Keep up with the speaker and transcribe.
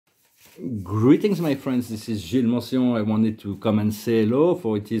Greetings, my friends. This is Gilles Mention. I wanted to come and say hello,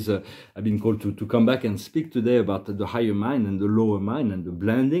 for it is, I've been called to come back and speak today about the higher mind and the lower mind and the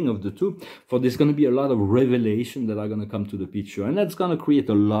blending of the two. For there's going to be a lot of revelation that are going to come to the picture, and that's going to create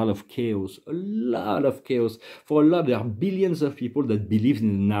a lot of chaos, For a lot, there are billions of people that believe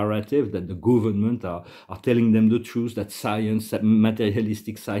in the narrative that the government are telling them the truth, that science, that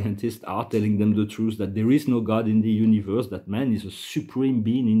materialistic scientists are telling them the truth, that there is no God in the universe, that man is a supreme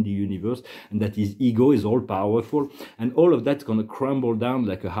being in the universe, and that his ego is all powerful, and all of that's going to crumble down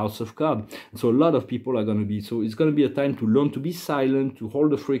like a house of cards. And so a lot of people are going to be, so it's going to be a time to learn to be silent, to hold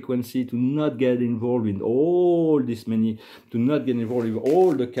the frequency, to not get involved in all this many, to not get involved in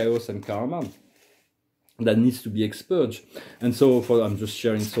all the chaos and karma that needs to be expurged. And so I'm just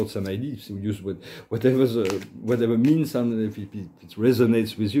sharing thoughts and ideas. So use whatever means, and if it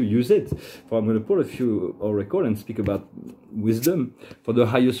resonates with you, use it. For I'm going to pull a few oracle and speak about wisdom. For the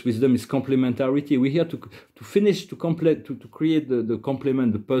highest wisdom is complementarity. We're here to finish, to create the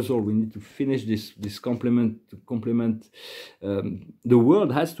complement, the puzzle. We need to finish this complement, to complement. The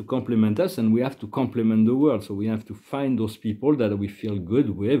world has to complement us, and we have to complement the world. So we have to find those people that we feel good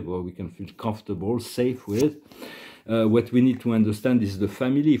with, or we can feel comfortable, safe with. What we need to understand is the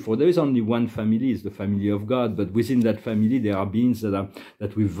family. For there is only one family, is the family of God. But within that family, there are beings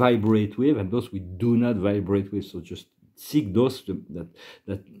that we vibrate with, and those we do not vibrate with. So just seek those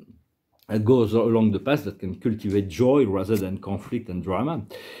that goes along the path that can cultivate joy rather than conflict and drama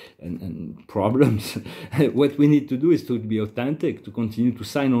and problems. What we need to do is to be authentic, to continue to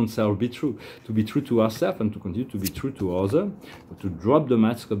sign on self, be true to ourselves, and to continue to be true to others, to drop the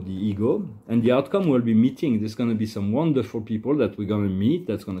mask of the ego. And the outcome will be meeting. There's going to be some wonderful people that we're going to meet,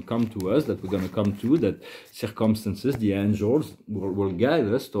 that's going to come to us, that we're going to come to, that circumstances, the angels will guide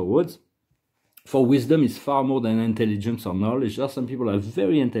us towards. For wisdom is far more than intelligence or knowledge. There are some people that are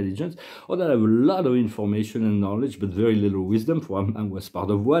very intelligent, or that have a lot of information and knowledge, but very little wisdom. For I was part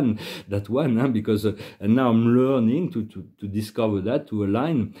of because and now I'm learning to discover that, to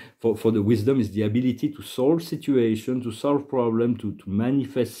align. For the wisdom is the ability to solve situations, to solve problems, to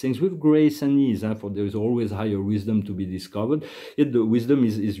manifest things with grace and ease. For there is always higher wisdom to be discovered. Yet the wisdom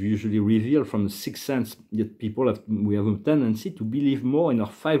is usually revealed from the sixth sense. Yet we have a tendency to believe more in our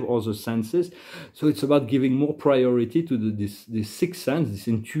five other senses. So it's about giving more priority to this sixth sense, this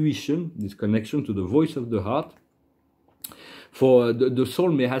intuition, this connection to the voice of the heart. For the soul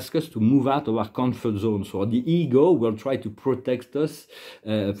may ask us to move out of our comfort zone. So the ego will try to protect us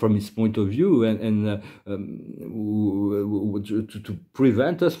from its point of view, and to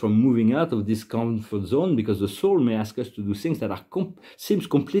prevent us from moving out of this comfort zone, because the soul may ask us to do things that are seems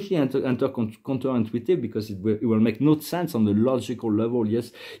completely counterintuitive, because it will make no sense on the logical level.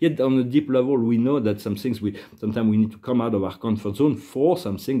 Yes, yet on a deep level, we know that some things sometimes we need to come out of our comfort zone for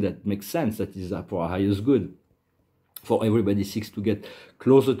something that makes sense, that is for our highest good. For everybody seeks to get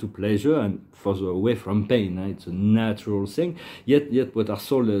closer to pleasure and further away from pain. It's a natural thing. Yet what our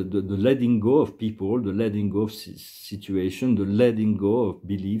soul, the letting go of people, the letting go of situation, the letting go of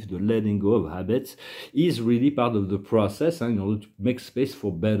belief, the letting go of habits is really part of the process, in order to make space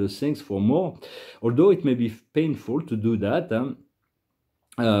for better things, for more. Although it may be painful to do that,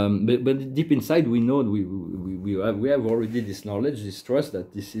 but deep inside we know we have already this knowledge, this trust,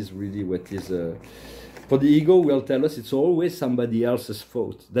 that this is really what is. For the ego will tell us it's always somebody else's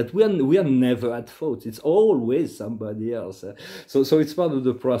fault, that we are never at fault. It's always somebody else. So it's part of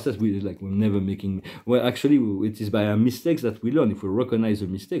the process. We're never making. Well, actually, it is by our mistakes that we learn. If we recognize a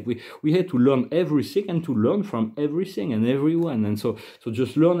mistake, we have to learn everything and to learn from everything and everyone. And so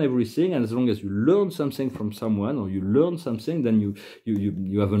just learn everything. And as long as you learn something from someone, or you learn something, then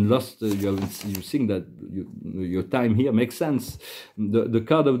you haven't lost. You think that your time here makes sense. The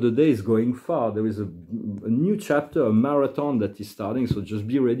card of the day is going far. There is a new chapter, a marathon that is starting. So just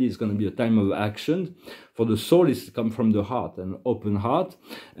be ready. It's going to be a time of action. For the soul is to come from the heart, an open heart.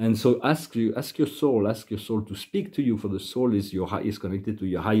 And so ask your soul to speak to you. For the soul is connected to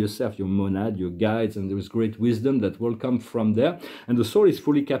your higher self, your monad, your guides, and there is great wisdom that will come from there. And the soul is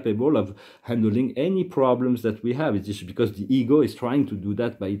fully capable of handling any problems that we have. It is because the ego is trying to do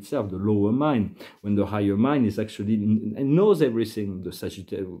that by itself, the lower mind, when the higher mind is actually knows everything. The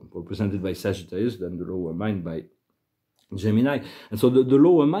Sagittarius, represented by Sagittarius, then the lower mind by Gemini. And so the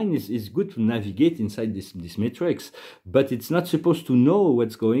lower mind is good to navigate inside this matrix, but it's not supposed to know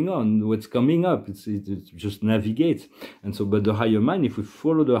what's going on, what's coming up. It just navigates. And so, but the higher mind, if we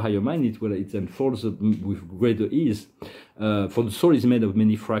follow the higher mind, it unfolds with greater ease. For the soul is made of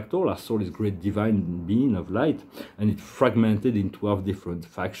many fractals. Our soul is great divine being of light, and it's fragmented in 12 different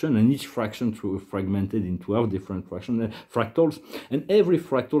fractions, and each fraction fragmented in 12 different fractals. And every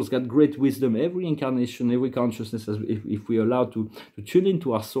fractal's got great wisdom. Every incarnation, every consciousness, if we allow to tune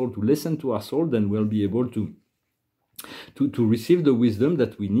into our soul, to listen to our soul, then we'll be able to receive the wisdom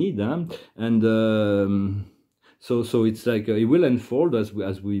that we need, and so it's like it will unfold as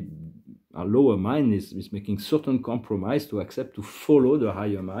we our lower mind is making certain compromise to accept, to follow the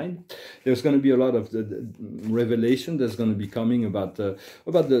higher mind. There's going to be a lot of the revelation that's going to be coming about the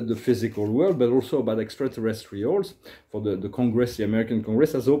physical world, but also about extraterrestrials. For the Congress, the American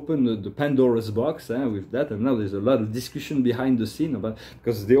Congress has opened the Pandora's box with that, and now there's a lot of discussion behind the scene about,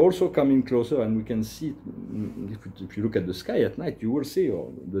 because they also coming closer, and we can see if you look at the sky at night, you will see,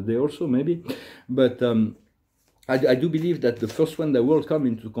 or the day also maybe, but I do believe that the first one that will come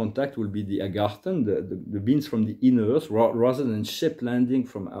into contact will be the Agarthan, the beings from the inner Earth, rather than ship landing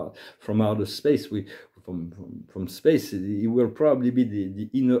from outer space. From space, it will probably be the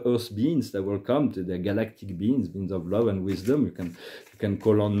inner Earth beings that will come, to the galactic beings of love and wisdom. You can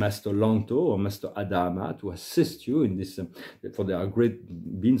call on Master Lanto or Master Adama to assist you in this, for they are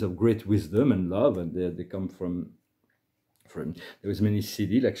great beings of great wisdom and love, and they come from there is many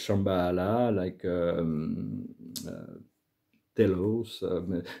cities like Shambhala, like Telos.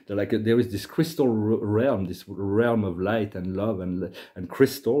 There is this crystal realm, this realm of light and love and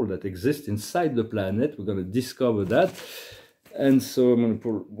crystal that exists inside the planet. We're going to discover that. And so I'm going to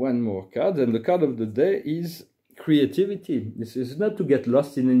pull one more card, and the card of the day is creativity. This is not to get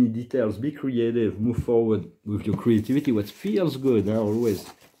lost in any details. Be creative, move forward with your creativity, what feels good, always.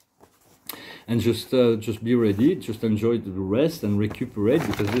 And just be ready, just enjoy the rest and recuperate,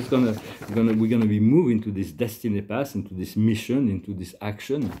 because we're gonna be moving to this destiny path, into this mission, into this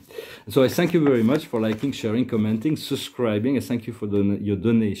action. So I thank you very much for liking, sharing, commenting, subscribing. I thank you for your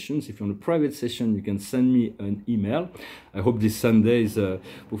donations. If you want a private session, you can send me an email. I hope this Sunday is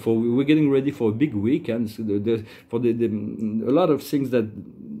we're getting ready for a big week, and so a lot of things that.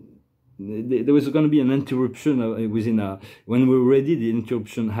 There was going to be an interruption when we're ready. The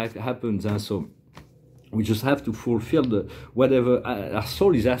interruption happens, and so we just have to fulfill whatever our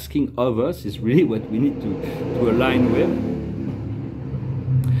soul is asking of us is really what we need to align with.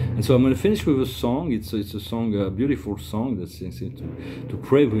 And so I'm going to finish with a song. It's a song, a beautiful song that's to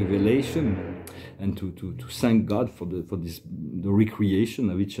pray revelation and to thank God for the recreation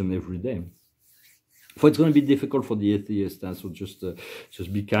of each and every day. For it's going to be difficult for the atheists, and so just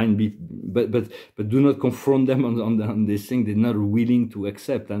be kind, but do not confront them on this thing they're not willing to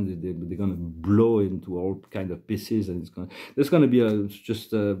accept, and they're going to blow into all kind of pieces, and there's going to be you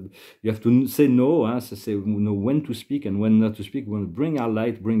have to say no, say no when to speak and when not to speak. We want to bring our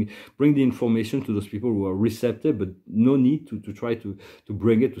light, bring the information to those people who are receptive, but no need to try to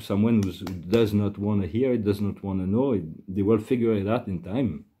bring it to someone who does not want to hear it, does not want to know it. They will figure it out in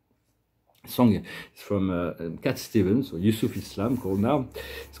time. Song is from Cat Stevens or Yusuf Islam,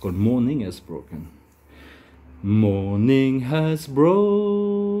 it's called Morning Has Broken. Morning has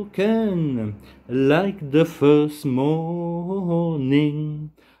broken like the first morning.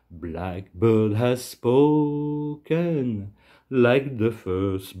 Blackbird has spoken like the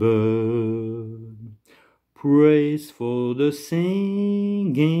first bird. Praise for the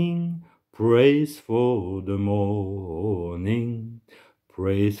singing, praise for the morning.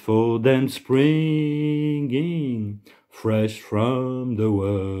 Praise for them springing fresh from the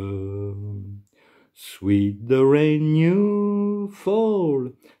world. Sweet the rain new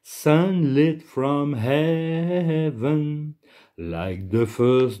fall, sunlit from heaven, like the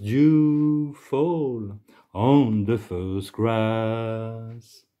first dew fall on the first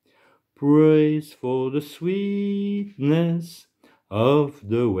grass. Praise for the sweetness of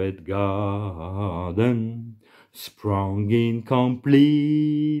the wet garden, sprung in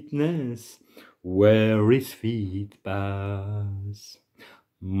completeness where his feet pass.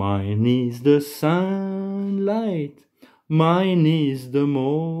 Mine is the sunlight, mine is the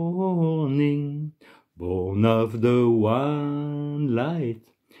morning, born of the one light,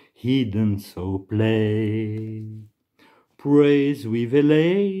 hidden so plain. Praise with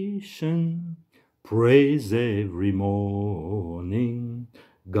elation, praise every morning,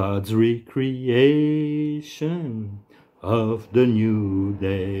 God's recreation of the new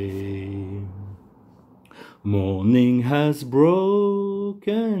day. Morning has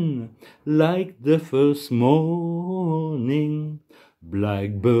broken like the first morning.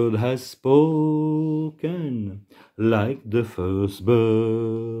 Blackbird has spoken like the first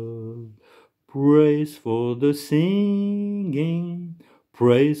bird. Praise for the singing,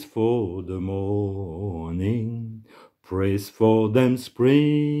 praise for the morning. praise for them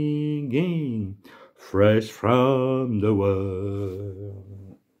springing fresh from the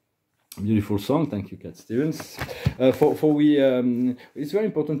world. Beautiful song, thank you, Cat Stevens. It's very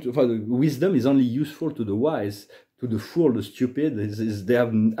important to. Wisdom is only useful to the wise. To the fool, the stupid, they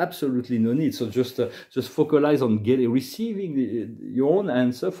have absolutely no need. So just focalize on receiving your own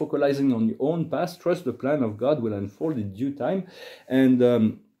answer, focalizing on your own path. Trust the plan of God will unfold in due time,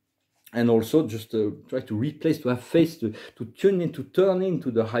 and also just try to replace, to have faith, to turn into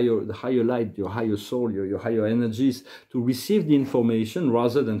the higher light, your higher soul, your higher energies, to receive the information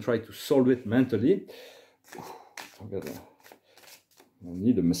rather than try to solve it mentally. I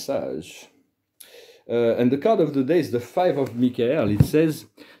need a massage. And the card of the day is the 5 of Michael. It says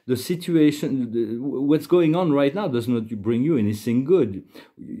the situation, what's going on right now does not bring you anything good.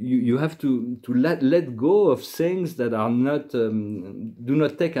 You have to let go of things that are not, do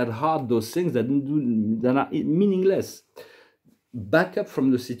not take at heart those things that are meaningless. Back up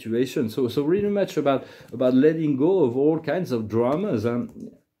from the situation. So really much about letting go of all kinds of dramas.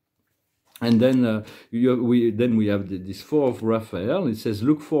 And then we have this 4 of Raphael. It says,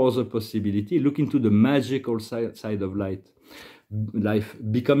 look for the possibility, look into the magical side of life,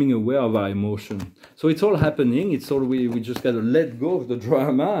 becoming aware of our emotion. So it's all happening. It's all we just got to let go of the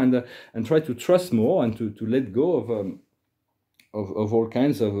drama and try to trust more and to let go of all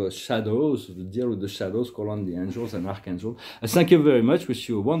kinds of shadows, to deal with the shadows, call on the angels and archangels. I thank you very much. Wish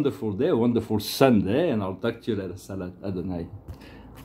you a wonderful day, a wonderful Sunday, and I'll talk to you later. Salat Adonai.